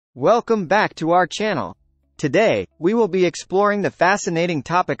Welcome back to our channel. Today, we will be exploring the fascinating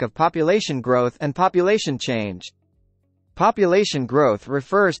topic of population growth and population change. Population growth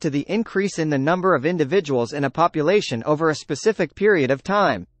refers to the increase in the number of individuals in a population over a specific period of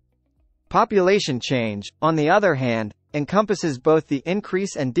time. Population change, on the other hand, encompasses both the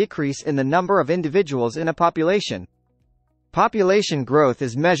increase and decrease in the number of individuals in a population. Population growth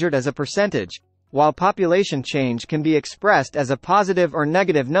is measured as a percentage, while population change can be expressed as a positive or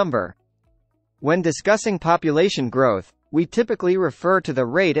negative number. When discussing population growth, we typically refer to the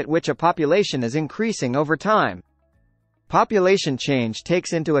rate at which a population is increasing over time. Population change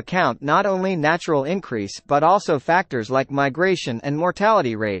takes into account not only natural increase but also factors like migration and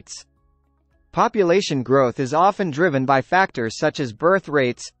mortality rates. Population growth is often driven by factors such as birth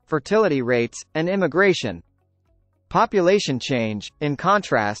rates, fertility rates, and immigration. Population change, in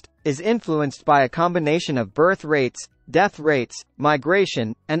contrast, is influenced by a combination of birth rates, death rates,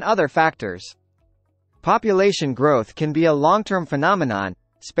 migration, and other factors. Population growth can be a long-term phenomenon,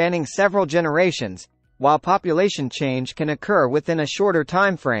 spanning several generations, while population change can occur within a shorter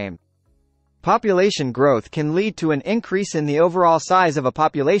time frame. Population growth can lead to an increase in the overall size of a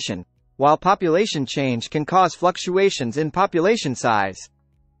population, while population change can cause fluctuations in population size.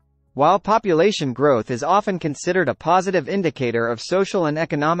 While population growth is often considered a positive indicator of social and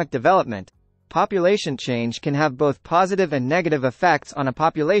economic development, population change can have both positive and negative effects on a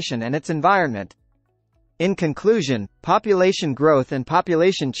population and its environment. In conclusion, population growth and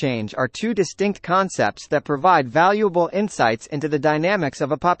population change are two distinct concepts that provide valuable insights into the dynamics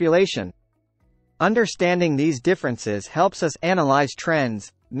of a population. Understanding these differences helps us analyze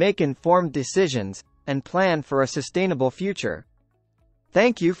trends, make informed decisions, and plan for a sustainable future.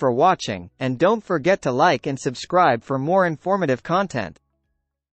 Thank you for watching, and don't forget to like and subscribe for more informative content.